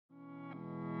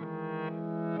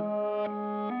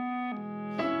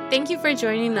Thank you for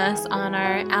joining us on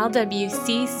our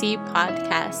LWCC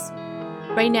podcast.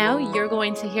 Right now, you're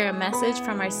going to hear a message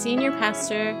from our senior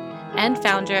pastor and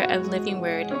founder of Living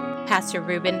Word, Pastor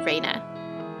Ruben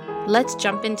Reyna. Let's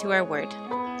jump into our word.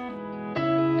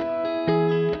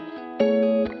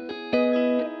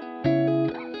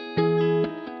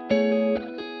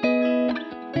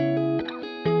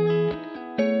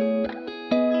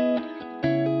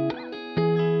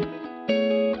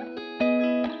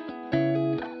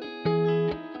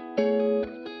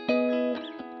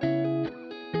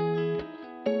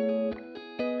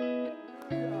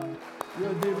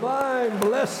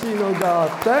 Blessing, oh God.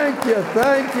 Thank you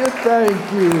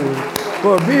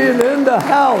for being in the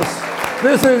house.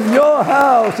 This is your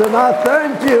house, and I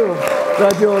thank you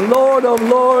that you're Lord of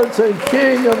lords and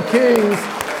King of kings.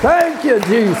 Thank you,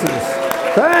 Jesus.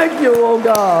 Thank you, oh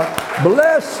God.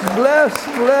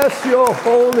 Bless your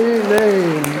holy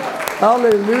name.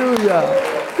 Hallelujah.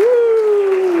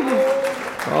 Woo.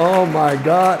 Oh my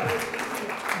God.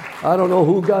 I don't know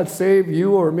who got saved,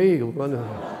 you or me.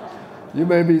 You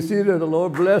may be seated. The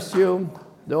Lord bless you.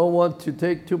 Don't want to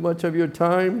take too much of your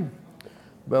time,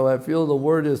 but I feel the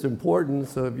word is important.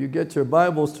 So if you get your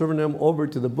Bibles, turn them over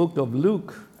to the book of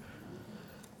Luke,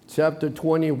 chapter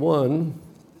 21.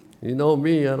 You know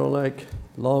me, I don't like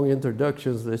long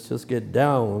introductions. Let's just get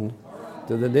down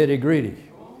to the nitty-gritty.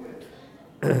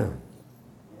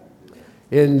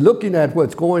 In looking at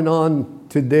what's going on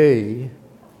today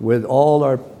with all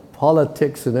our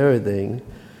politics and everything,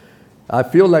 I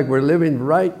feel like we're living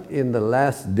right in the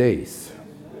last days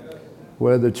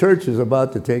where the church is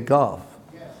about to take off.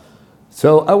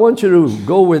 So I want you to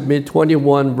go with me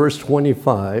 21 verse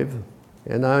 25,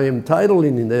 and I am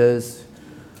titling this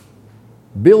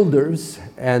Builders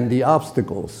and the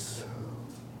Obstacles.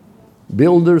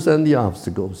 Builders and the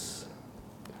Obstacles.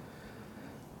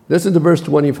 Listen to verse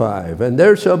 25. And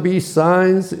there shall be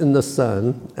signs in the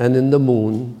sun and in the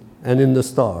moon and in the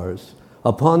stars,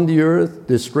 upon the earth,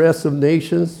 distress of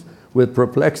nations, with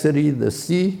perplexity, the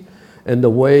sea and the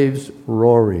waves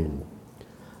roaring.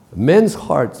 Men's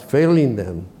hearts failing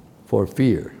them for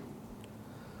fear,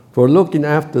 for looking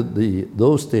after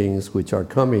those things which are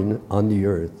coming on the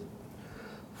earth.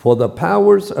 For the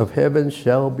powers of heaven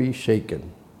shall be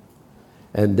shaken.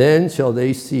 And then shall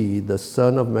they see the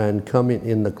Son of Man coming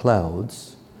in the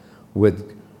clouds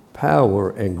with power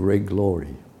and great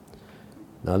glory.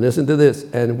 Now listen to this.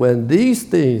 And when these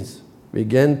things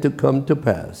begin to come to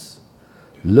pass,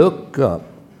 look up,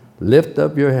 lift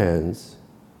up your hands,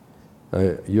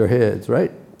 your heads,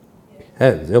 right?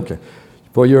 Hands, okay.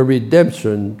 For your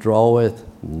redemption draweth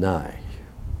nigh.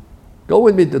 Go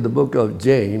with me to the book of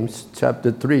James,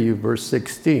 chapter 3, verse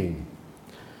 16.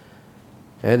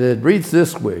 And it reads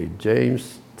this way,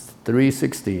 James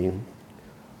 3:16,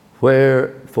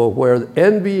 for where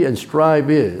envy and strife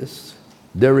is,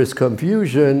 there is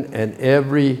confusion and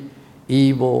every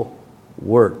evil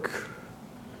work.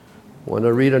 Want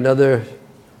to read another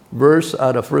verse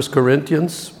out of 1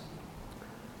 Corinthians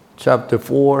chapter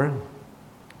 4,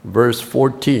 verse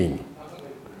 14.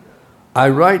 I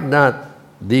write not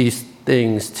these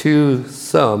things to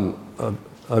some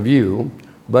of you,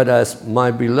 but as my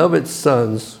beloved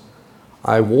sons,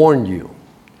 I warn you.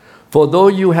 For though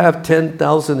you have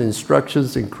 10,000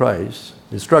 instructors in Christ,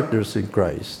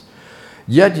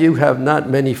 yet you have not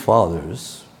many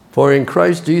fathers. For in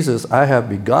Christ Jesus I have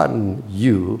begotten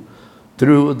you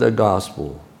through the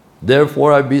gospel.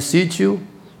 Therefore I beseech you,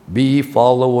 be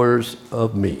followers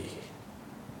of me.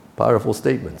 Powerful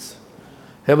statements.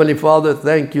 Heavenly Father,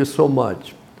 thank you so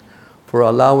much for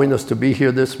allowing us to be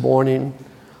here this morning.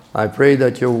 I pray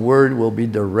that your word will be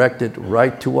directed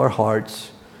right to our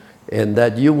hearts, and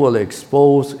that you will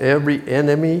expose every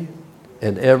enemy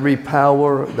and every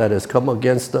power that has come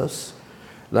against us.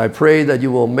 And I pray that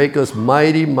you will make us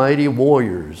mighty, mighty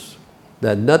warriors,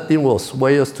 that nothing will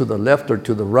sway us to the left or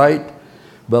to the right,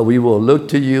 but we will look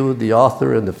to you, the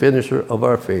author and the finisher of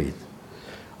our faith.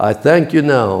 I thank you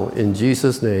now in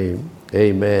Jesus' name.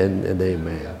 Amen and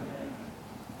amen.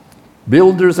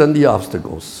 Builders and the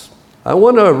obstacles. I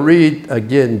want to read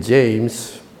again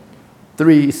James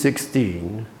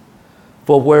 3:16.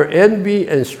 For where envy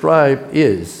and strife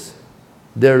is,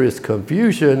 there is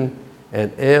confusion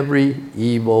and every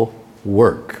evil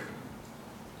work.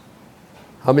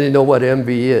 How many know what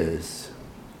envy is?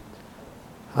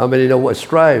 How many know what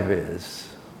strife is?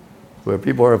 Where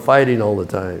people are fighting all the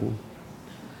time.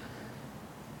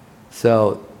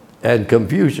 So, and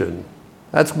confusion.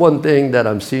 That's one thing that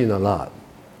I'm seeing a lot.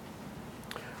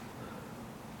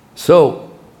 So,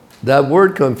 that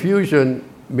word confusion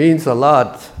means a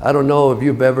lot. I don't know if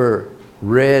you've ever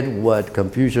read what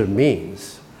confusion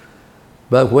means.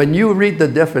 But when you read the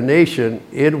definition,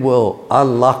 it will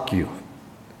unlock you.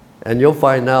 And you'll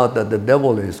find out that the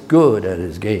devil is good at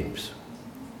his games.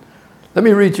 Let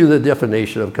me read you the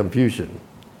definition of confusion.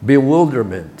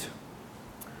 Bewilderment,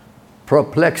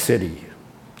 perplexity,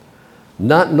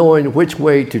 not knowing which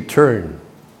way to turn,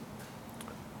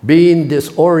 being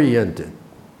disoriented,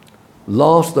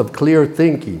 lost of clear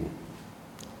thinking,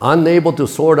 unable to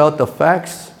sort out the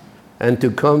facts and to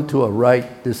come to a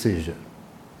right decision.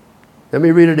 Let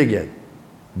me read it again.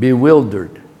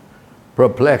 Bewildered,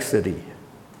 perplexity,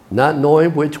 not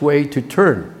knowing which way to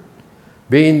turn,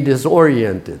 being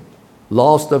disoriented,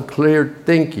 lost of clear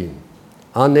thinking,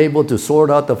 unable to sort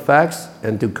out the facts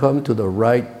and to come to the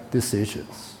right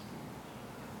decisions.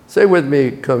 Say with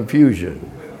me, confusion.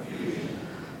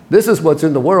 This is what's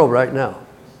in the world right now.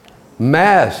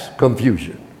 Mass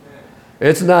confusion.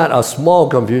 It's not a small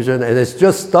confusion, and it's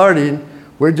just starting.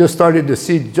 We're just starting to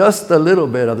see just a little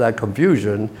bit of that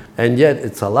confusion, and yet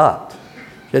it's a lot.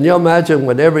 Can you imagine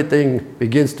when everything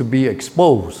begins to be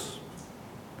exposed?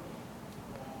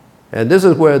 And this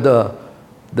is where the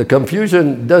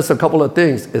confusion does a couple of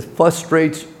things. It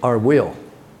frustrates our will.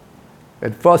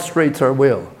 It frustrates our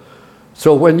will.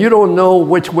 So when you don't know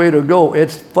which way to go,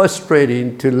 it's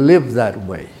frustrating to live that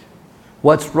way.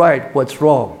 What's right, what's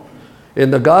wrong.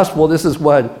 In the gospel, this is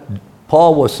what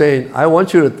Paul was saying. I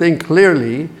want you to think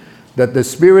clearly that the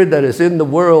spirit that is in the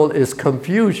world is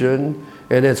confusion,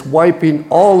 and it's wiping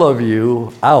all of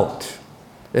you out.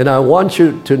 And I want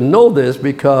you to know this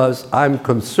because I'm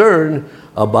concerned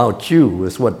about you,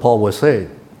 is what Paul was saying.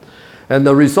 And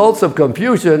the results of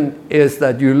confusion is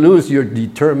that you lose your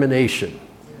determination.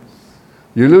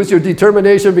 You lose your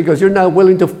determination because you're not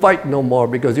willing to fight no more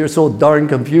because you're so darn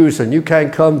confused and you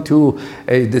can't come to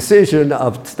a decision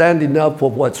of standing up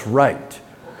for what's right.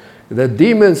 The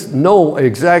demons know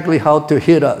exactly how to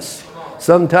hit us.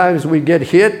 Sometimes we get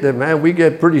hit and man, we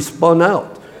get pretty spun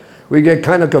out. We get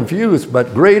kind of confused,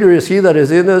 but greater is he that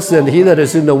is in us than he that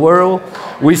is in the world.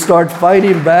 We start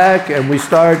fighting back and we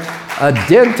start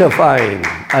identifying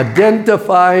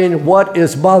what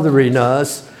is bothering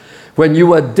us. When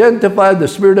you identify the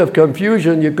spirit of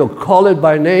confusion, you can call it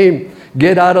by name.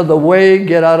 Get out of the way,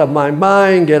 get out of my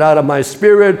mind, get out of my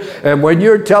spirit. And when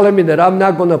you're telling me that I'm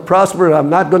not going to prosper, I'm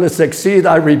not going to succeed,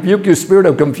 I rebuke you, spirit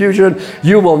of confusion.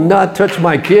 You will not touch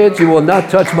my kids. You will not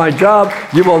touch my job.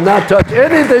 You will not touch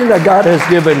anything that God has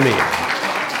given me.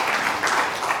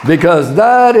 Because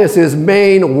that is his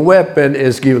main weapon,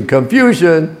 is giving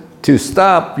confusion to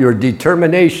stop your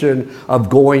determination of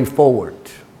going forward.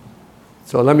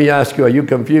 So let me ask you, are you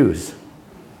confused?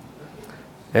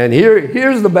 And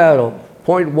here's the battle.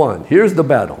 Point one, here's the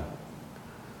battle.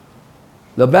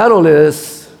 The battle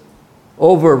is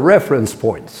over reference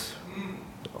points.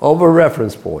 Over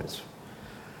reference points.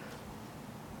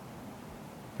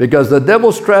 Because the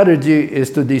devil's strategy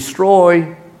is to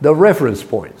destroy the reference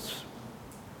points.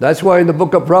 That's why in the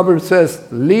book of Proverbs it says,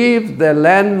 leave the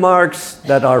landmarks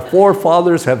that our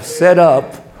forefathers have set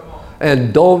up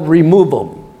and don't remove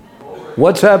them.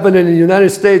 What's happening in the United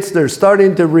States, they're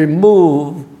starting to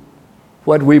remove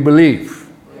what we believe.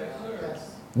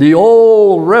 The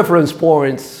old reference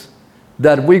points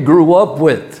that we grew up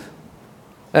with.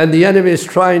 And the enemy is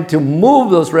trying to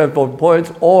move those reference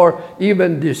points or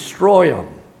even destroy them.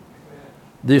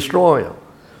 Destroy them.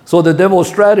 So the devil's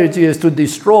strategy is to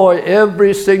destroy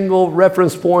every single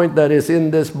reference point that is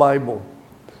in this Bible.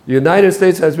 The United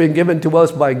States has been given to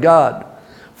us by God,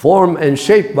 formed and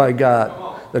shaped by God.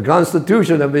 The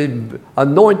Constitution has been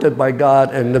anointed by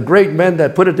God, and the great men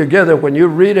that put it together, when you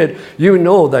read it, you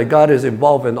know that God is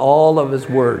involved in all of his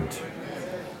words.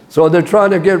 So they're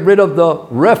trying to get rid of the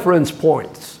reference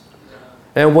points.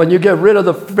 And when you get rid of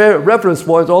the reference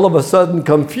points, all of a sudden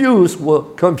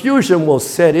confusion will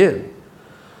set in.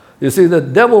 You see, the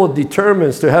devil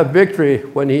determines to have victory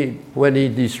when he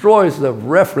destroys the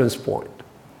reference point.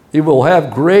 He will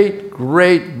have great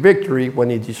victory when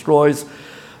he destroys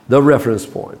the reference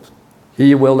points.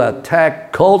 He will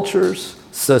attack cultures,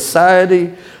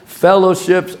 society,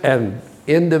 fellowships, and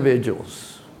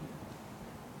individuals.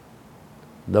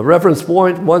 The reference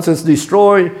point, once it's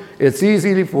destroyed, it's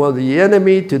easy for the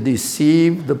enemy to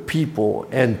deceive the people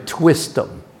and twist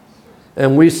them.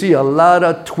 And we see a lot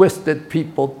of twisted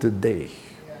people today.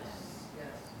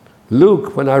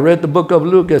 Luke, when I read the book of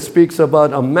Luke, it speaks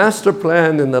about a master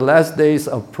plan in the last days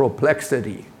of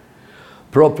perplexity.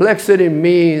 Perplexity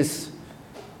means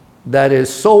that it's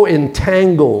so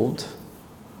entangled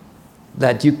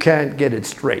that you can't get it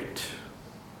straight.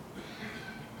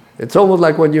 It's almost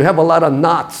like when you have a lot of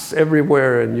knots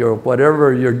everywhere in your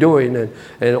whatever you're doing,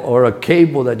 or a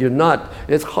cable that you're not,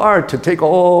 it's hard to take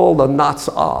all the knots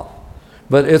off.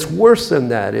 But it's worse than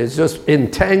that. It's just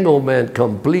entanglement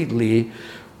completely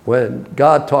when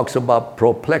God talks about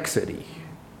perplexity.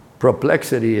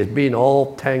 Perplexity is being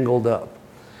all tangled up.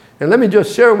 And let me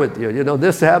just share with you,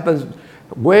 this happens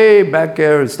way back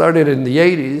there. It started in the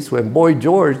 80s when Boy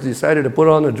George decided to put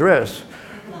on a dress.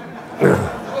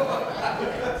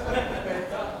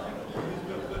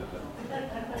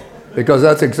 Because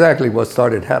that's exactly what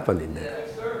started happening there.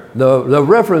 The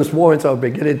reference points are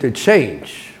beginning to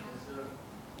change.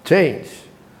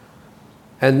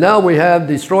 And now we have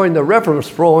destroying the reference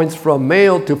points from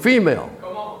male to female.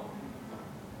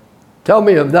 Tell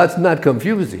me if that's not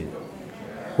confusing.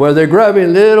 Where they're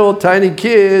grabbing little tiny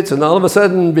kids, and all of a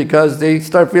sudden, because they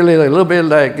start feeling a little bit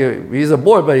like he's a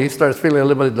boy, but he starts feeling a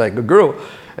little bit like a girl.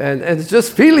 And it's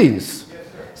just feelings.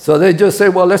 So they just say,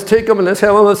 well, let's take them and let's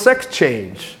have them a sex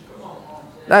change.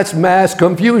 That's mass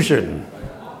confusion.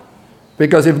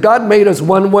 Because if God made us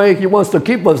one way, he wants to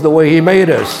keep us the way he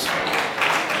made us.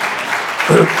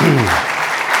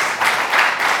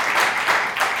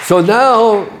 So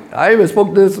now, I even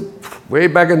spoke this way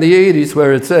back in the 80s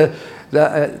where it said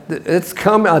that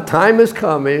a time is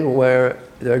coming where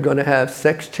they're going to have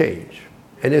sex change.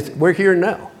 And we're here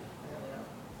now.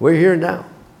 We're here now.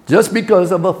 Just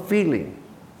because of a feeling.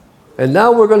 And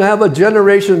now we're going to have a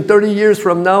generation 30 years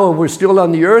from now, and we're still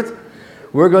on the earth.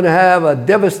 We're going to have a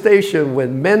devastation with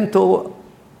mental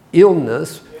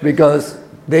illness because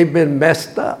they've been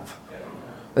messed up.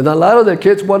 And a lot of the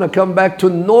kids want to come back to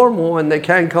normal, and they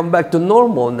can't come back to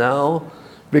normal now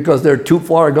because they're too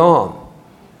far gone.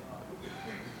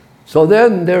 So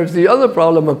then there's the other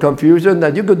problem of confusion,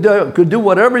 that you could do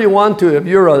whatever you want to. If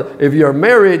you're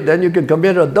married, then you can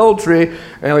commit adultery,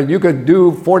 and you could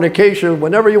do fornication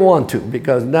whenever you want to,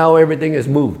 because now everything is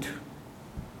moved.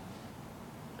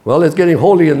 Well, it's getting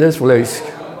holy in this place.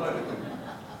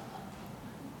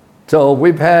 So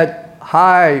we've had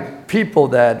high people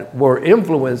that were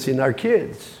influencing our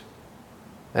kids.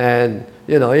 And,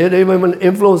 it even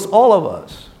influenced all of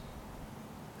us.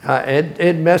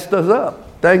 It messed us up.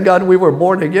 Thank God we were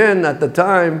born again at the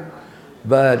time.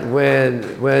 But when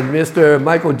Mr.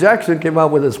 Michael Jackson came out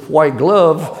with his white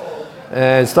glove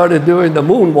and started doing the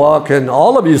moonwalk, and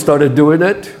all of you started doing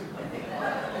it,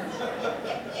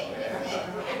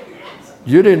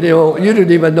 you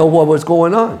didn't even know what was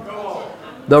going on.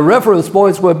 The reference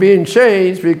points were being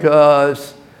changed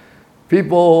because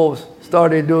people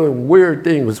started doing weird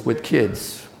things with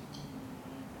kids.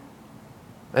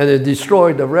 And it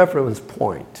destroyed the reference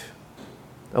point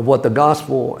of what the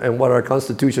gospel and what our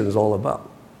Constitution is all about.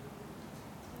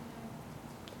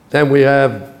 Then we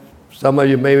have, some of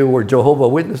you maybe were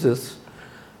Jehovah's Witnesses.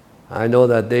 I know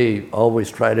that they always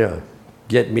try to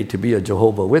get me to be a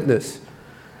Jehovah's Witness.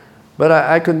 But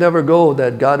I could never go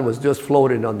that God was just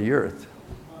floating on the earth.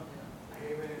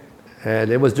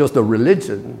 And it was just a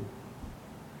religion,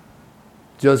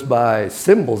 just by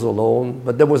symbols alone,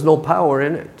 but there was no power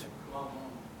in it.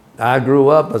 I grew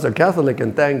up as a Catholic,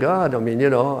 and thank God.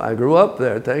 I grew up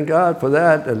there. Thank God for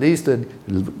that. At least it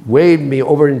waved me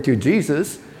over into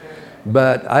Jesus,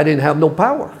 but I didn't have no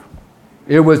power.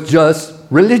 It was just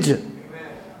religion.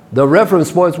 The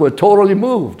reference points were totally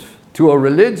moved to a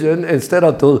religion instead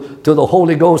of to the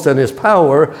Holy Ghost and his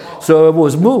power, so it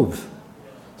was moved.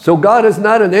 So God is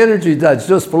not an energy that's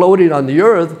just floating on the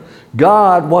earth.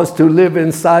 God wants to live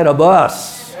inside of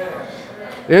us.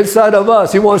 Inside of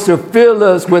us. He wants to fill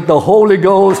us with the Holy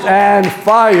Ghost and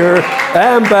fire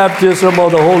and baptism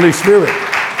of the Holy Spirit.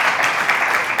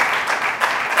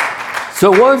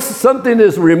 So once something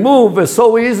is removed, it's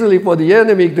so easily for the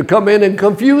enemy to come in and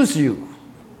confuse you.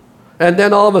 And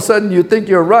then all of a sudden you think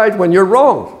you're right when you're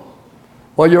wrong.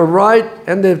 Or you're right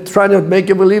and they're trying to make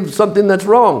you believe something that's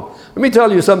wrong. Let me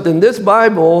tell you something. This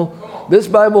Bible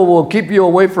will keep you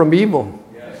away from evil.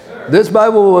 This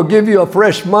Bible will give you a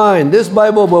fresh mind. This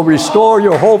Bible will restore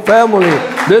your whole family.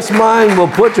 This mind will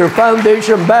put your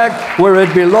foundation back where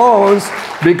it belongs,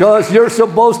 because you're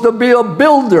supposed to be a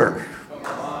builder.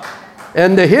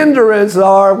 And the hindrance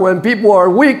are when people are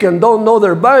weak and don't know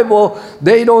their Bible,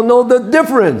 they don't know the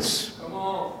difference.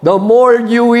 The more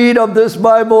you eat of this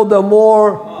Bible, the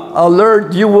more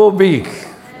alert you will be.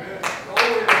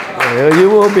 You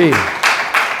will be.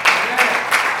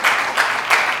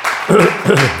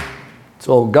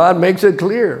 So God makes it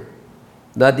clear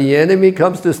that the enemy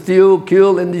comes to steal,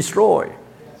 kill, and destroy.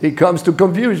 He comes to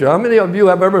confuse you. How many of you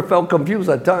have ever felt confused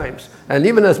at times? And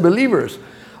even as believers,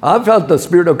 I've felt the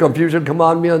spirit of confusion come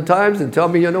on me at times and tell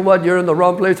me, you know what, you're in the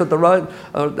wrong place at the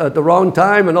wrong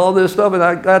time and all this stuff. And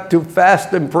I got to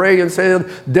fast and pray and say,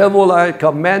 devil, I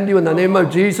command you in the name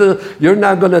of Jesus, you're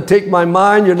not going to take my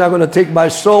mind. You're not going to take my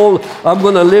soul. I'm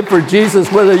going to live for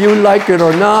Jesus whether you like it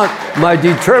or not. My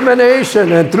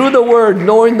determination and through the word,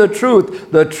 knowing the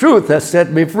truth has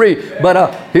set me free.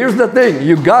 But here's the thing.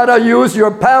 You got to use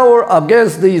your power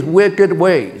against these wicked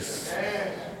ways.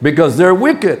 Because they're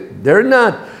wicked. They're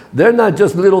not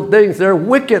just little things. They're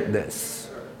wickedness.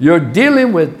 You're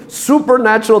dealing with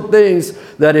supernatural things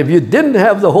that if you didn't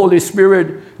have the Holy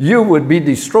Spirit, you would be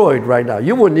destroyed right now.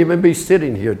 You wouldn't even be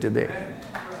sitting here today.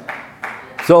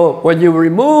 So when you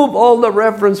remove all the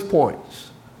reference points,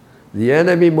 the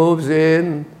enemy moves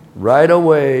in right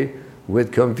away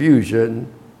with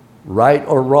confusion, right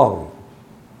or wrong.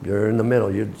 You're in the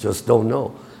middle. You just don't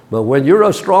know. But when you're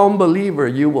a strong believer,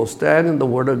 you will stand in the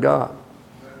Word of God.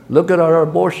 Look at our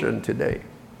abortion today.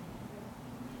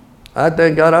 I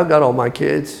thank God I've got all my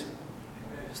kids.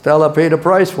 Stella paid a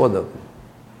price for them.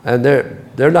 And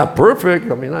they're not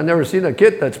perfect. I mean, I've never seen a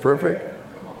kid that's perfect.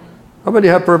 How many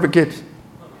have perfect kids?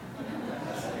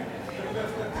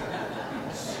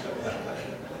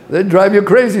 They drive you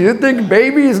crazy. You think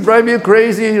babies drive you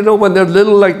crazy, you know, when they're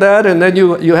little like that, and then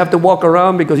you have to walk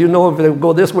around because you know if they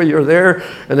go this way, you're there,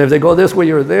 and if they go this way,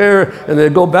 you're there, and they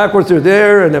go backwards, you're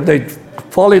there, and if they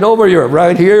falling over, you're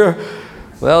right here.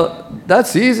 Well,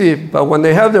 that's easy, but when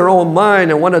they have their own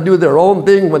mind and want to do their own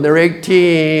thing when they're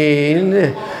 18,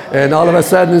 and all of a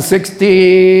sudden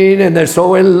 16, and they're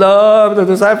so in love, and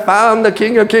they say, I found the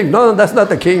King of Kings. No, that's not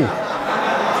the king.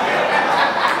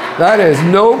 That is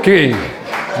no king.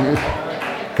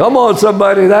 Come on,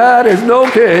 somebody, that is no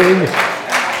king.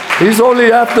 He's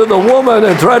only after the woman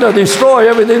and trying to destroy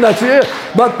everything that's here.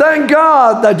 But thank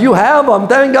God that you have them.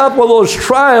 Thank God for those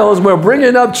trials. We're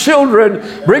bringing up children,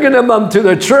 bringing them up to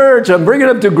the church and bringing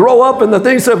them to grow up in the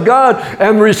things of God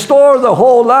and restore the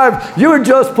whole life. You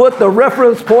just put the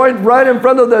reference point right in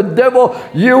front of the devil.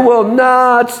 You will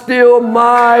not steal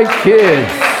my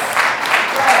kids.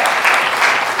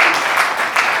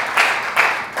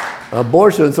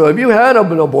 Abortion. So if you had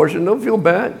an abortion, don't feel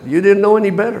bad. You didn't know any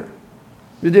better.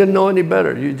 You didn't know any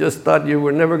better. You just thought you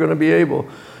were never going to be able.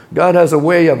 God has a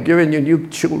way of giving you new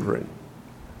children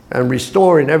and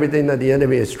restoring everything that the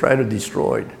enemy has tried to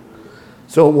destroy.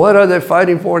 So what are they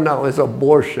fighting for now? Is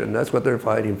abortion. That's what they're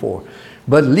fighting for.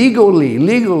 But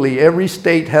legally, every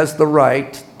state has the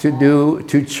right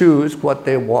to choose what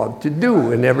they want to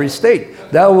do in every state.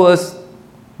 That was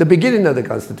the beginning of the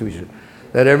Constitution,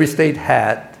 that every state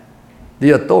had the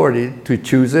authority to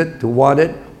choose it, to want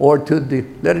it, or to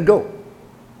let it go.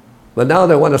 But now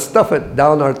they want to stuff it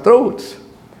down our throats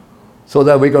so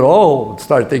that we could all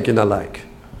start thinking alike.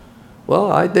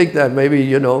 Well, I think that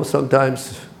maybe,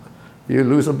 sometimes you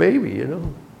lose a baby,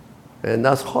 and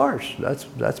that's harsh.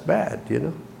 That's bad,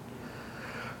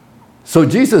 So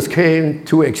Jesus came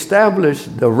to establish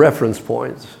the reference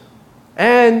points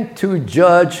and to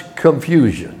judge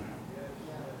confusion.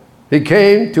 He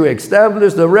came to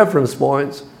establish the reference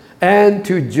points and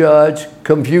to judge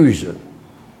confusion.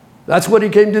 That's what he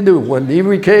came to do. When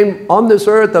he came on this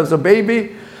earth as a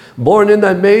baby, born in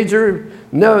that manger,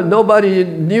 nobody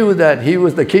knew that he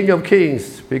was the King of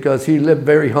Kings because he lived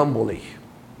very humbly.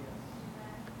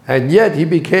 And yet he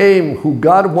became who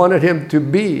God wanted him to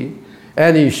be.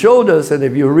 And he showed us, and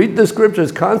if you read the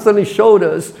scriptures, constantly showed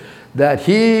us that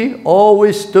he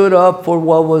always stood up for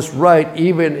what was right,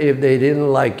 even if they didn't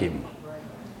like him.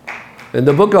 In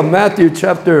the book of Matthew,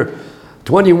 chapter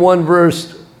 21,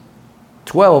 verse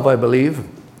 12, I believe,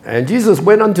 and Jesus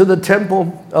went unto the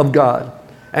temple of God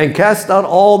and cast out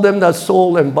all them that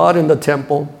sold and bought in the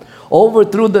temple,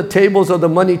 overthrew the tables of the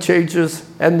money changers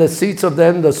and the seats of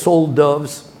them that sold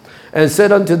doves, and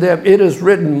said unto them, It is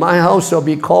written, My house shall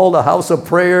be called a house of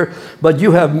prayer, but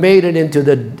you have made it into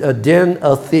a den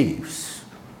of thieves.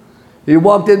 He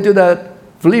walked into that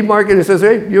flea market and says,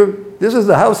 Hey, this is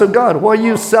the house of God. Why are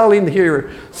you selling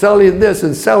here, selling this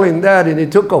and selling that? And he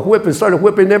took a whip and started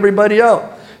whipping everybody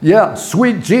out. Yeah,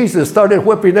 sweet Jesus started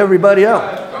whipping everybody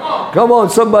out. Come on,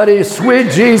 somebody.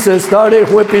 Sweet Jesus started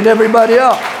whipping everybody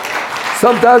out.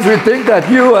 Sometimes we think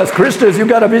that you as Christians, you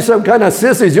got to be some kind of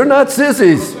sissies. You're not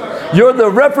sissies. You're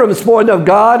the reference point of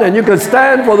God, and you can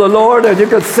stand for the Lord, and you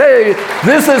can say,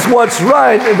 this is what's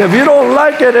right, and if you don't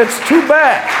like it, it's too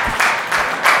bad.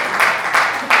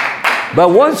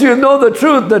 But once you know the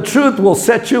truth will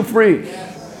set you free.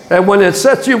 And when it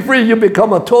sets you free, you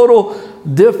become a total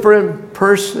different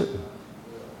person.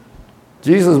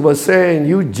 Jesus was saying,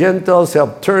 you Gentiles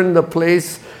have turned the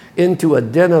place into a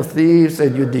den of thieves,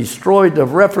 and you destroyed the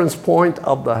reference point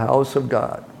of the house of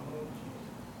God.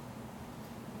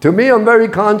 To me, I'm very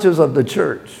conscious of the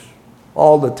church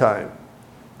all the time.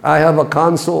 I have a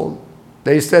council.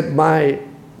 They set my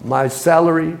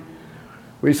salary.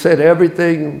 We set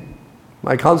everything.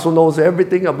 My council knows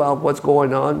everything about what's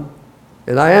going on.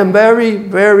 And I am very,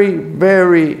 very,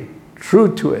 very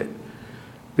true to it.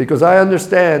 Because I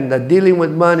understand that dealing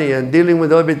with money and dealing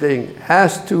with everything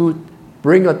has to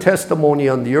bring a testimony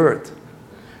on the earth.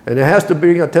 And it has to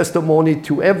bring a testimony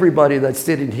to everybody that's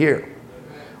sitting here.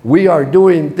 We are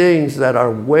doing things that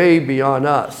are way beyond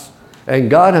us. And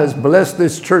God has blessed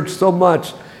this church so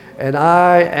much. And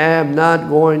I am not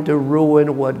going to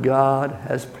ruin what God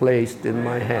has placed in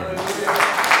my hands.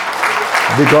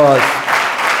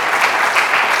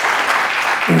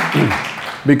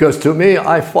 Because to me,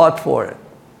 I fought for it.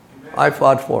 I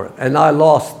fought for it. And I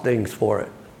lost things for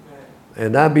it.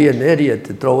 And I'd be an idiot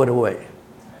to throw it away.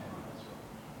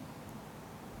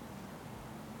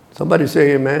 Somebody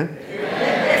say amen.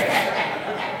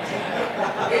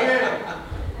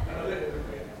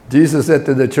 Jesus said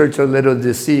to the church of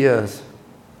Laodicea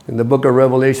in the book of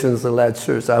Revelations, the last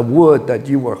church, I would that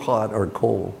you were hot or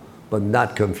cold, but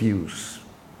not confused.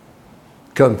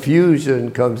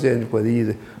 Confusion comes in with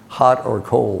either hot or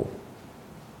cold.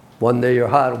 One day you're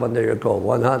hot, one day you're cold.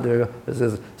 One hot day, it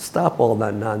says, stop all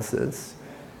that nonsense,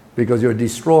 because you're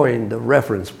destroying the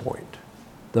reference point.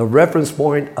 The reference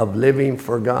point of living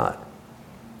for God.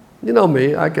 You know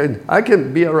me, I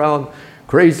can be around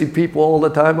crazy people all the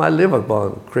time. I live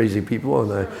among crazy people,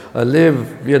 and I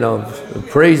live,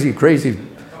 crazy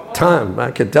time.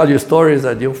 I can tell you stories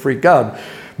that you'll freak out.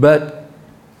 But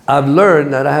I've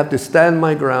learned that I have to stand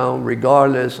my ground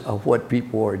regardless of what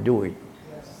people are doing.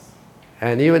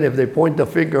 And even if they point the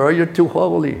finger, oh, you're too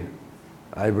holy,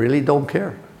 I really don't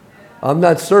care. I'm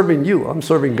not serving you. I'm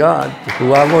serving God,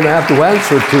 who I'm going to have to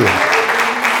answer to.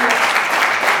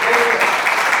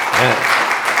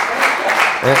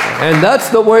 And that's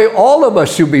the way all of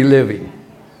us should be living.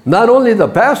 Not only the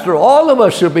pastor, all of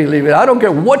us should be living. I don't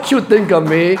care what you think of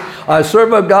me. I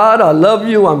serve a God. I love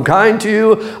you. I'm kind to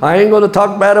you. I ain't going to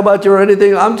talk bad about you or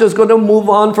anything. I'm just going to move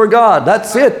on for God.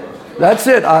 That's it. That's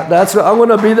it. I'm going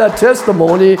to be that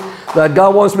testimony that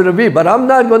God wants me to be. But I'm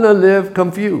not going to live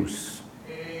confused.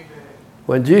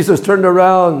 When Jesus turned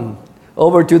around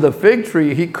over to the fig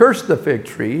tree, he cursed the fig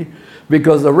tree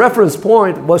because the reference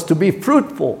point was to be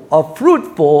fruitful, a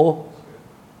fruitful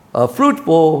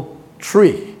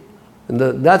tree. And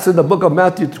that's in the book of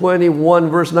Matthew 21,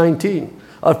 verse 19.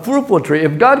 A fruitful tree.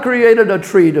 If God created a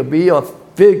tree to be a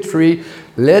fig tree,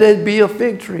 let it be a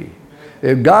fig tree.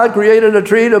 If God created a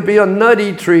tree to be a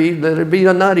nutty tree, let it be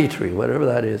a nutty tree, whatever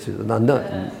that is.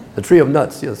 The tree of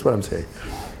nuts, that's what I'm saying.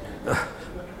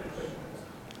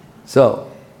 So,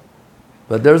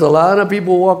 but there's a lot of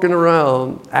people walking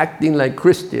around acting like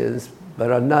Christians,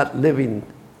 but are not living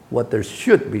what they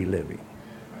should be living.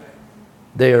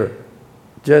 They're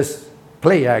just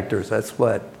play actors. That's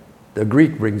what the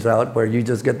Greek brings out, where you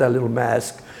just get that little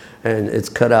mask and it's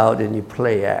cut out and you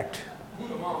play act.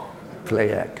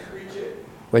 Play act.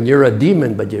 When you're a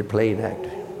demon, but you're playing act.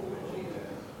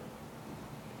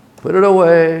 Put it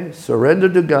away, surrender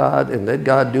to God, and let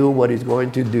God do what he's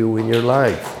going to do in your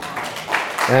life.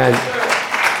 And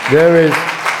there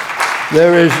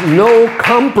is no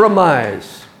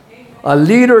compromise. A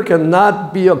leader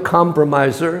cannot be a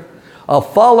compromiser. A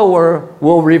follower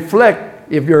will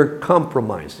reflect if you're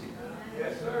compromising.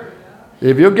 Yes, sir.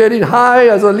 If you're getting high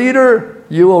as a leader,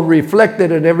 you will reflect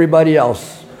it in everybody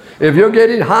else. If you're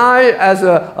getting high as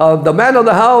the man of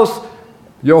the house,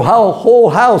 your whole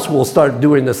house will start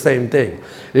doing the same thing.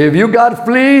 If you got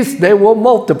fleas, they will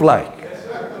multiply.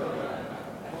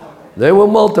 They will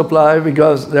multiply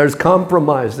because there's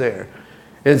compromise there.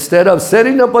 Instead of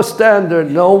setting up a standard,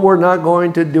 no, we're not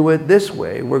going to do it this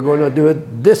way. We're going to do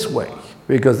it this way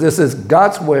because this is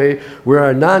God's way. We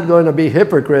are not going to be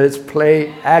hypocrites,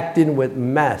 acting with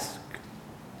masks.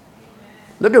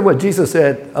 Look at what Jesus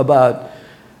said about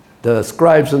the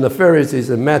scribes and the Pharisees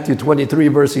in Matthew 23,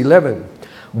 verse 11.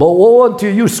 But woe unto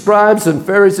you, scribes and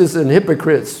Pharisees and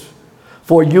hypocrites,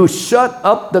 for you shut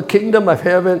up the kingdom of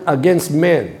heaven against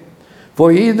men. For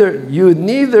you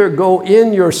neither go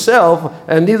in yourself,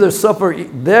 and neither suffer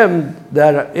them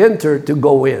that enter to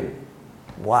go in.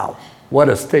 Wow, what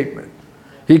a statement.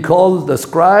 He called the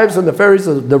scribes and the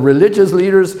Pharisees the religious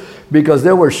leaders because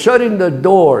they were shutting the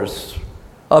doors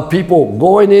of people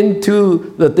going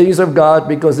into the things of God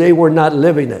because they were not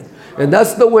living it. And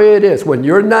that's the way it is. When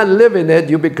you're not living it,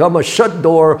 you become a shut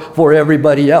door for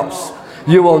everybody else.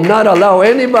 You will not allow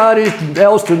anybody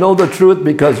else to know the truth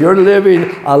because you're living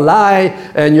a lie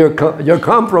and you're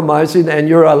compromising and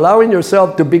you're allowing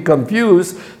yourself to be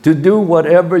confused to do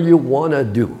whatever you want to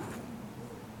do.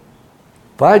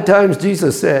 5 times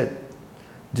Jesus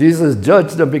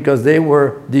judged them because they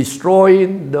were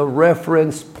destroying the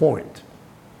reference point.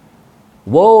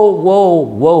 Woe, woe,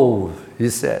 woe,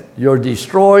 he said. You're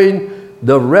destroying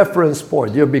the reference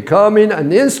point. You're becoming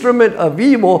an instrument of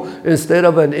evil instead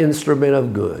of an instrument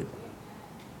of good.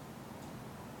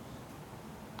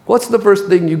 What's the first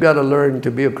thing you got to learn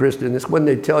to be a Christian? It's when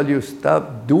they tell you,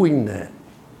 stop doing that.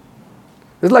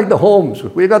 It's like the homes.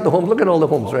 We got the homes. Look at all the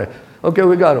homes, right? Okay,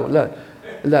 we got them.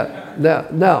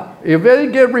 Now, if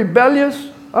they get rebellious,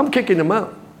 I'm kicking them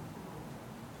out.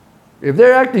 If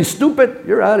they're acting stupid,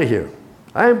 you're out of here.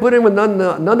 I ain't putting with none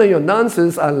of your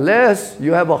nonsense unless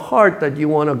you have a heart that you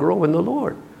want to grow in the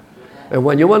Lord. And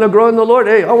when you want to grow in the Lord,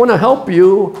 hey, I want to help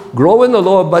you grow in the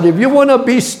Lord. But if you want to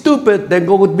be stupid, then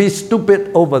go be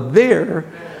stupid over there,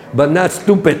 but not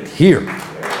stupid here.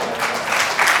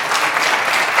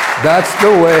 That's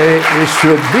the way it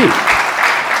should be.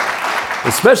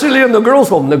 Especially in the girls'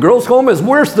 home. The girls' home is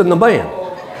worse than the man.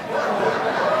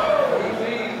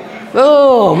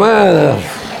 Oh, man.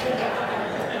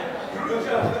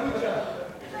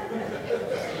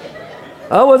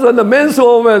 I was in the men's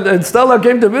home, and Stella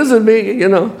came to visit me, you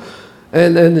know.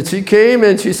 And she came,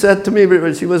 and she said to me,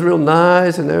 she was real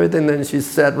nice and everything, and she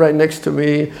sat right next to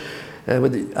me.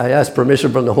 And I asked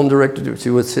permission from the home director. She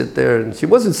would sit there, and she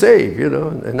wasn't saved, you know.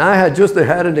 And I had just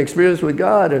had an experience with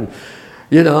God, and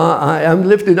you know, I'm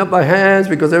lifting up my hands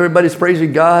because everybody's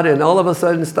praising God, and all of a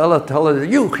sudden Stella tells her,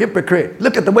 "You hypocrite!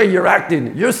 Look at the way you're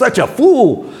acting. You're such a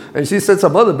fool!" And she said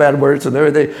some other bad words and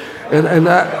everything, and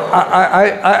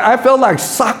I felt like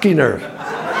socking her.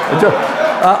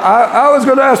 I was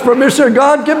going to ask permission.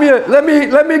 God, let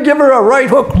me give her a right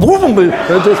hook. Boom!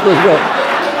 And just go.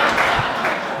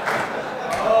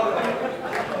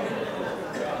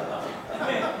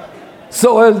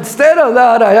 So instead of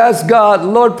that, I asked God,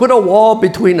 Lord, put a wall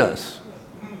between us.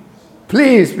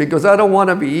 Please, because I don't want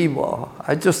to be evil.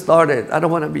 I just started. I don't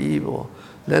want to be evil.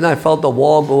 Then I felt the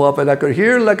wall go up, and I could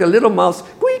hear like a little mouse,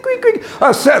 squeak, squeak, squeak.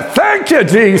 I said, thank you,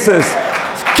 Jesus.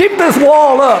 Keep this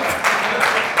wall up.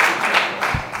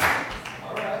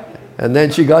 And then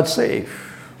she got saved.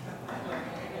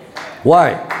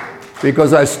 Why?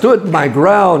 Because I stood my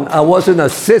ground. I wasn't a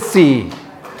sissy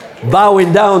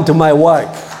bowing down to my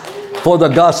wife for the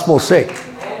gospel's sake.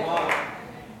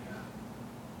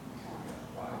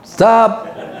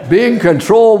 Stop being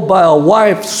controlled by a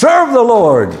wife. Serve the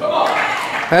Lord.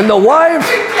 And the wife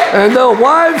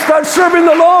starts serving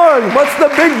the Lord. What's the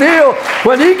big deal?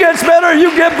 When he gets better,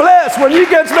 you get blessed. When he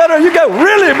gets better, you get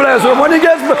really blessed. And when he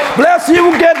gets blessed,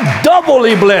 you get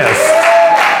doubly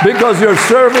blessed because you're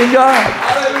serving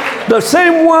God. The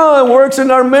same one works in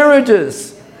our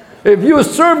marriages. If you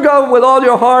serve God with all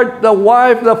your heart, the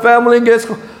wife, the family gets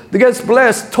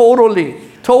blessed totally.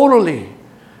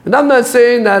 And I'm not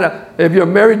saying that if you're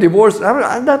married, divorced,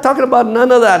 I'm not talking about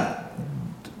none of that.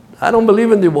 I don't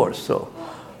believe in divorce, so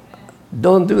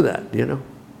don't do that, you know.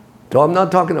 So I'm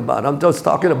not talking about, I'm just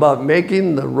talking about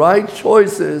making the right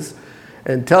choices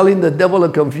and telling the devil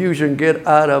of confusion, get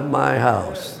out of my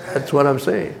house. That's what I'm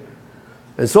saying.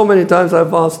 And so many times I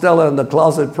found Stella in the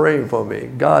closet praying for me.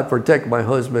 God, protect my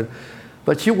husband.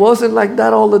 But she wasn't like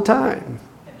that all the time.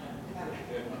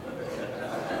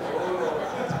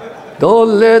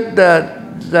 Don't let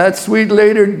that sweet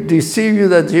lady deceive you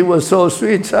that she was so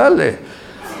sweet, Charlie.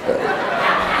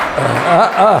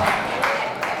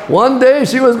 One day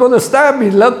she was going to stab me.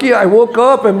 Lucky I woke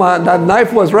up and that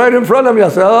knife was right in front of me. I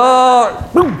said, oh,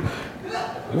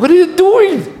 what are you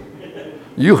doing?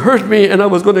 You hurt me and I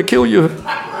was going to kill you.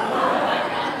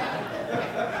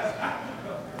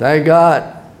 Thank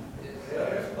God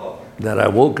that I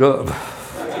woke up.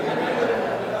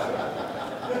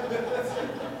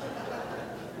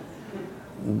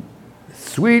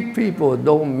 Sweet people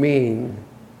don't mean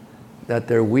that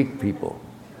they're weak people.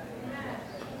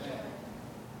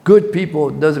 Good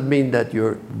people doesn't mean that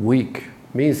you're weak.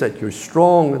 It means that you're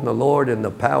strong in the Lord and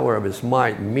the power of His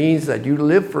might. It means that you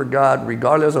live for God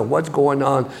regardless of what's going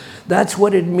on. That's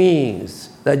what it means,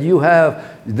 that you have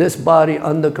this body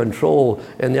under control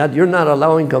and that you're not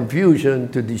allowing confusion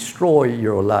to destroy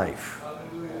your life.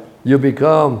 You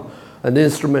become an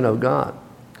instrument of God.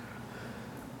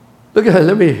 Look at it.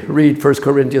 Let me read 1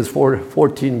 Corinthians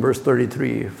 14, verse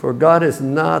 33. For God is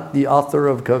not the author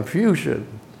of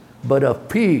confusion, but of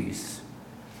peace,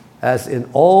 as in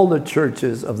all the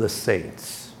churches of the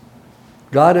saints.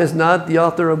 God is not the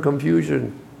author of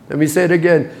confusion. Let me say it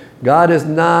again. God is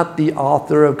not the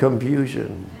author of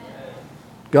confusion.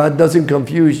 God doesn't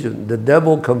confuse you. The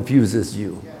devil confuses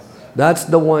you. That's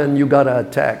the one you got to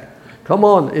attack. Come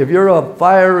on, if you're a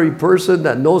fiery person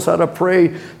that knows how to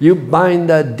pray, you bind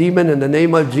that demon in the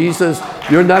name of Jesus.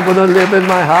 You're not going to live in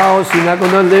my house. You're not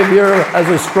going to live here as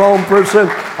a strong person.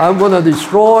 I'm going to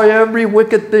destroy every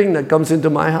wicked thing that comes into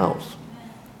my house.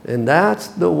 And that's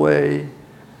the way.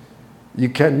 You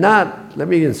cannot, let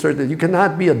me insert this, you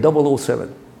cannot be a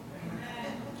 007,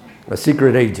 a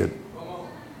secret agent.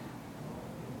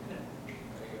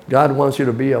 God wants you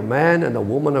to be a man and a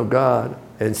woman of God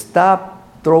and stop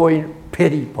throwing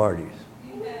pity parties.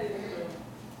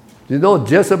 You know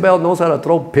Jezebel knows how to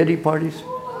throw pity parties?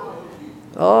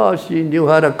 Oh, she knew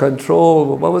how to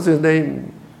control, what was his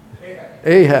name?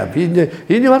 Ahab. He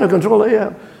knew how to control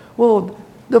Ahab. Well,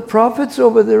 the prophets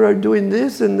over there are doing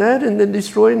this and that and then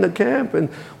destroying the camp. And,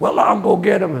 well, I'll go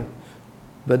get him.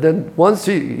 But then once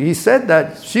he said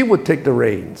that, she would take the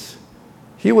reins.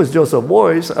 He was just a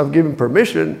voice of giving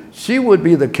permission. She would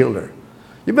be the killer.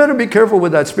 You better be careful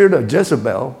with that spirit of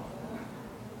Jezebel.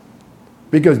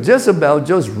 Because Jezebel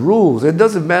just rules. It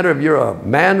doesn't matter if you're a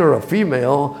man or a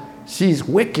female. She's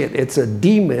wicked. It's a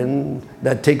demon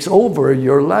that takes over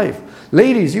your life.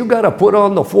 Ladies, you got to put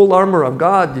on the full armor of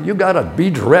God. You got to be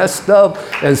dressed up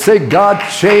and say, God,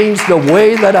 change the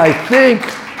way that I think.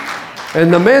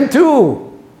 And the men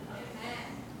too.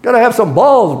 Got to have some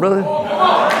balls, brother.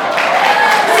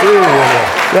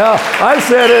 Yeah, I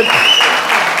said it.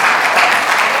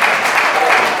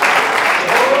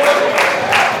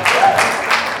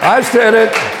 I said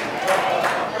it.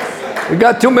 We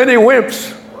got too many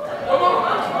wimps.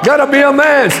 Got to be a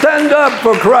man. Stand up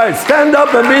for Christ. Stand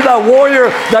up and be that warrior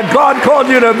that God called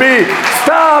you to be.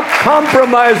 Stop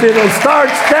compromising and start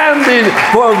standing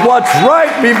for what's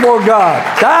right before God.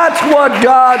 That's what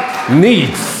God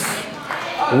needs.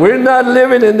 We're not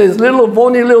living in these little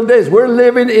phony little days. We're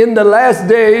living in the last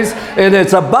days, and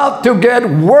it's about to get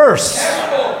worse.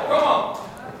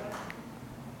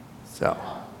 So.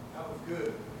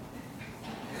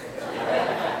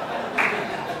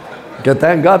 You can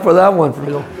thank God for that one,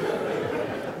 Fredo.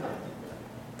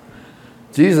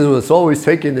 Jesus was always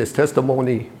taking his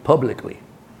testimony publicly.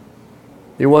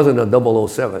 He wasn't a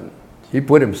 007. He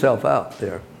put himself out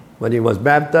there. When he was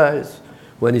baptized,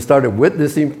 when he started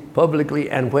witnessing publicly,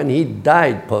 and when he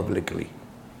died publicly.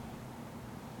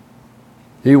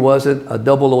 He wasn't a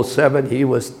 007. He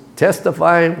was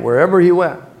testifying wherever he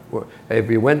went. If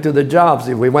he went to the jobs,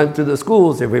 if he went to the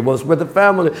schools, if he was with the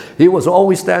family, he was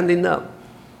always standing up.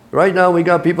 Right now, we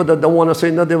got people that don't want to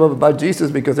say nothing about Jesus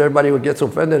because everybody would get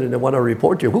offended and they want to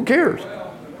report you. Who cares?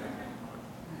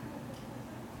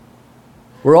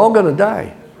 We're all going to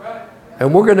die.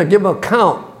 And we're going to give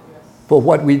account for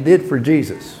what we did for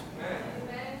Jesus.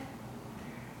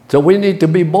 So we need to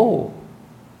be bold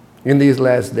in these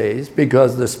last days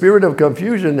because the spirit of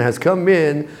confusion has come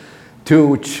in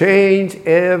to change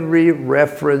every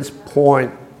reference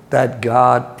point that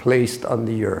God placed on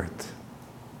the earth.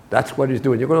 That's what he's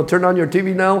doing. You're going to turn on your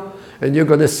TV now, and you're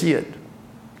going to see it.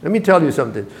 Let me tell you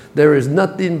something. There is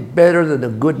nothing better than a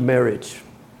good marriage.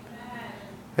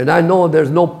 And I know there's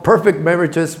no perfect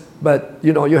marriages, but,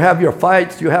 you know, you have your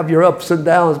fights, you have your ups and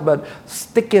downs, but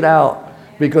stick it out.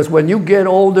 Because when you get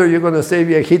older, you're going to say,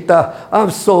 Viejita, I'm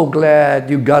so glad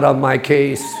you got on my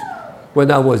case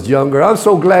when I was younger. I'm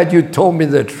so glad you told me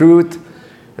the truth.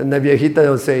 And the Viejita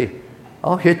will say,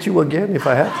 I'll hit you again if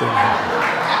I have to.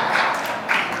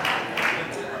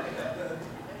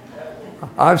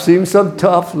 I've seen some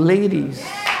tough ladies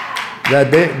that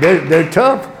they're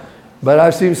tough, but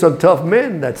I've seen some tough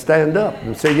men that stand up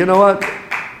and say, you know what?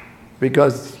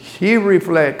 Because he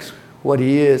reflects what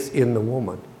he is in the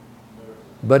woman.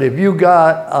 But if you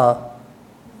got a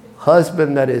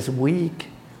husband that is weak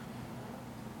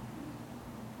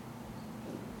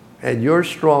and you're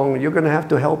strong, you're going to have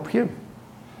to help him.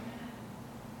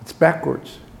 It's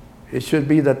backwards. It should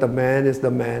be that the man is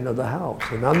the man of the house.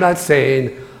 And I'm not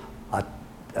saying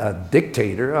a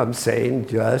dictator. I'm saying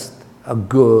just a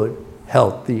good,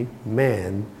 healthy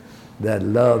man that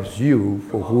loves you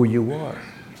for who you are.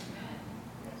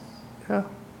 Yeah.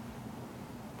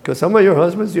 Because some of your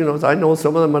husbands, you know, I know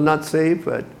some of them are not saved,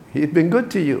 but he's been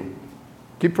good to you.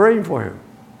 Keep praying for him.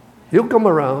 He'll come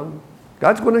around.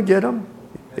 God's going to get him.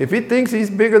 If he thinks he's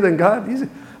bigger than God,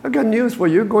 I've got news for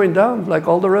you. You're going down like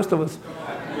all the rest of us.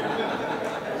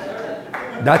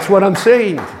 That's what I'm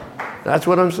saying. That's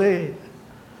what I'm saying.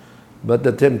 But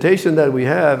the temptation that we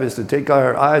have is to take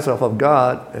our eyes off of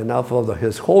God and off of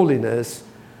his holiness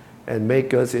and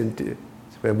make us into,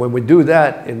 and when we do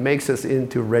that, it makes us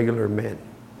into regular men.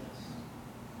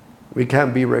 We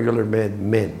can't be regular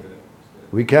men.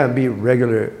 We can't be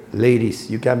regular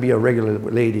ladies. You can't be a regular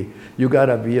lady. You got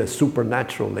to be a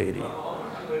supernatural lady.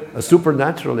 A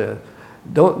supernatural lady.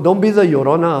 Don't be the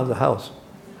llorona of the house.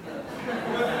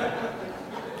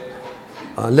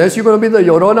 Unless you're going to be the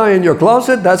llorona in your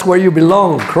closet, that's where you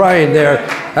belong, crying there,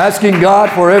 asking God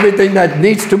for everything that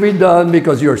needs to be done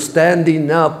because you're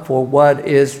standing up for what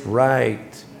is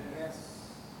right.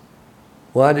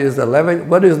 What is the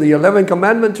 11th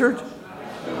commandment, church?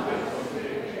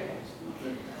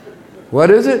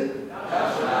 What is it?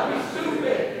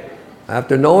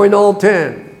 After knowing all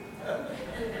 10,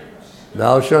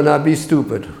 thou shalt not be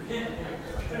stupid.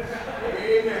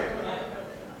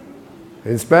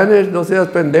 In Spanish, no seas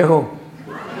pendejo.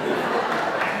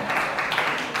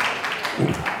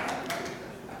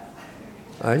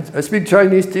 I speak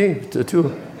Chinese too.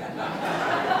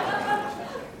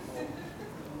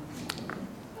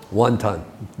 One time.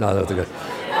 No, that's good.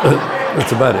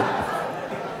 That's about it.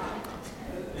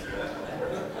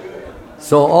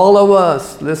 So all of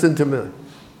us, listen to me,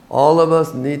 all of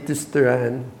us need to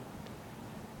stand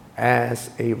as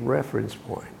a reference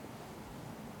point.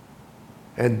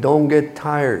 And don't get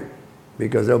tired,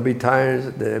 because there'll be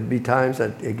times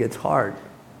that it gets hard.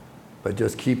 But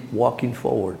just keep walking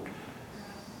forward.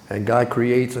 And God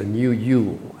creates a new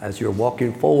you. As you're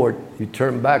walking forward, you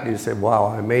turn back and you say, wow,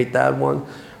 I made that one,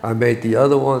 I made the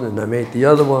other one, and I made the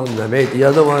other one, and I made the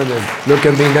other one, and look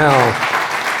at me now.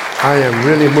 I am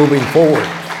really moving forward.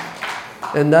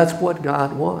 And that's what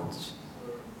God wants.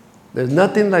 There's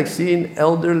nothing like seeing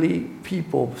elderly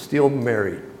people still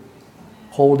married,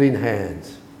 holding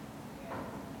hands.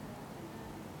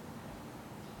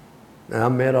 And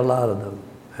I've met a lot of them.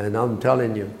 And I'm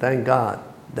telling you, thank God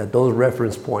that those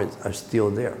reference points are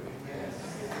still there.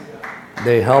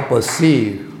 They help us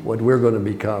see what we're going to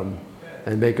become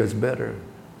and make us better.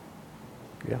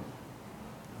 Yeah.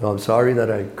 Well, I'm sorry that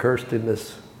I cursed in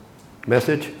this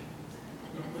message,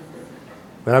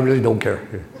 but I really don't care.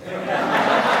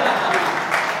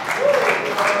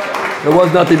 It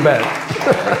was nothing bad.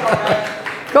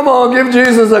 Come on, give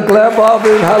Jesus a clap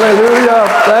offering. Hallelujah.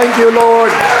 Thank you,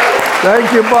 Lord.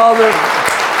 Thank you, Father.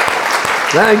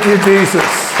 Thank you, Jesus.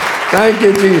 Thank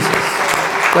you, Jesus.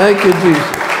 Thank you,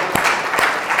 Jesus.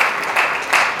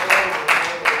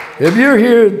 If you're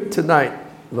here tonight,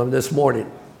 from this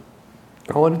morning,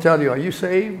 I want to tell you, are you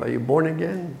saved? Are you born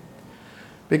again?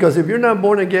 Because if you're not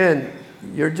born again,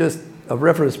 you're just a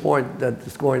reference point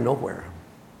that's going nowhere.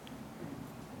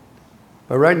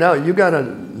 But right now, you got to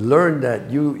learn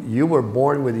that you were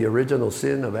born with the original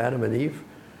sin of Adam and Eve,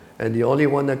 and the only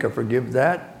one that can forgive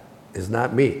that is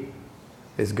not me.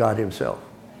 It's God himself.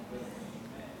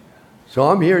 So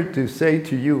I'm here to say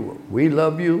to you, we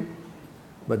love you,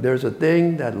 but there's a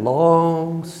thing that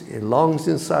longs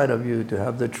inside of you to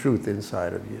have the truth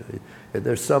inside of you. If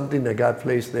there's something that God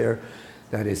placed there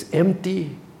that is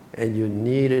empty and you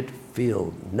need it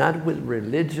filled, not with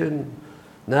religion,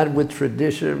 not with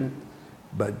tradition,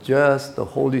 but just the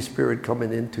Holy Spirit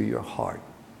coming into your heart.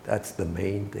 That's the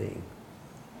main thing.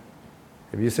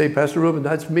 If you say, Pastor Ruben,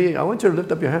 that's me, I want you to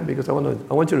lift up your hand because I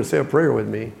want you to say a prayer with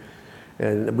me.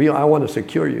 And I want to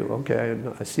secure you. Okay,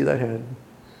 I see that hand.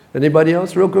 Anybody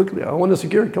else? Real quickly. I want to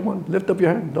secure it. Come on, lift up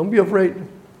your hand. Don't be afraid.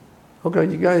 Okay,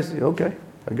 you guys, okay,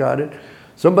 I got it.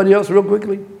 Somebody else, real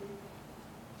quickly.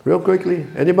 Real quickly.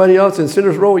 Anybody else in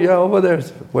Sinners Row? Yeah, over there.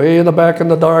 Way in the back in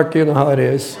the dark, you know how it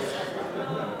is.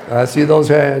 I see those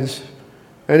hands.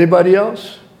 Anybody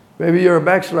else? Maybe you're a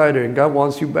backslider and God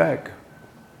wants you back.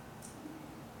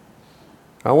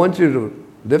 I want you to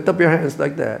lift up your hands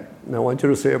like that. And I want you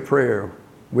to say a prayer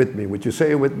with me. Would you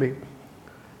say it with me?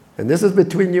 And this is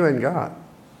between you and God.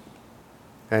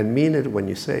 And mean it when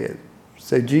you say it.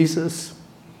 Say, Jesus,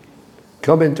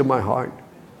 come into my heart.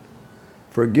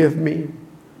 Forgive me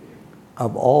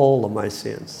of all of my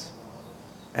sins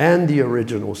and the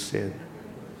original sin.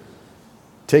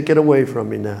 Take it away from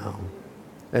me now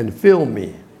and fill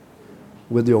me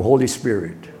with your Holy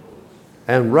Spirit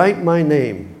and write my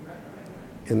name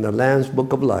in the Lamb's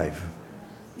Book of Life.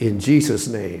 In Jesus'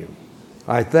 name,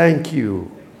 I thank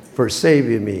you for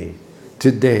saving me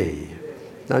today.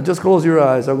 Now just close your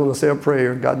eyes. I'm going to say a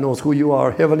prayer. God knows who you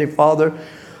are. Heavenly Father,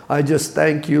 I just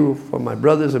thank you for my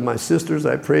brothers and my sisters.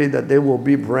 I pray that they will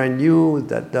be brand new,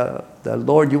 that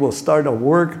Lord, you will start a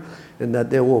work and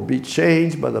that they will be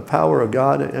changed by the power of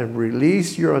God and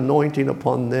release your anointing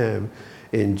upon them.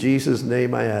 In Jesus'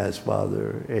 name I ask,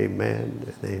 Father. Amen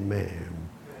and amen.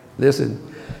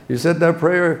 Listen, you said that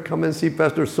prayer, come and see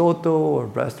Pastor Soto or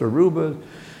Pastor Ruben,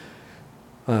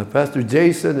 Pastor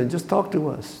Jason, and just talk to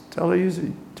us. Tell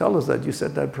us that you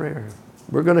said that prayer.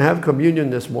 We're going to have communion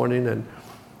this morning, and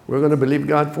we're going to believe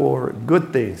God for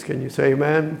good things. Can you say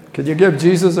amen? Can you give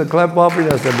Jesus a clap offering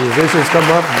as the musicians come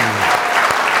up?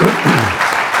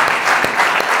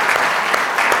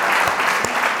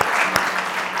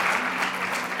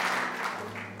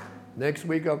 Next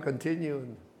week I'll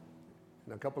continue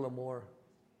in a couple of more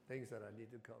things that I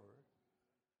need to cover.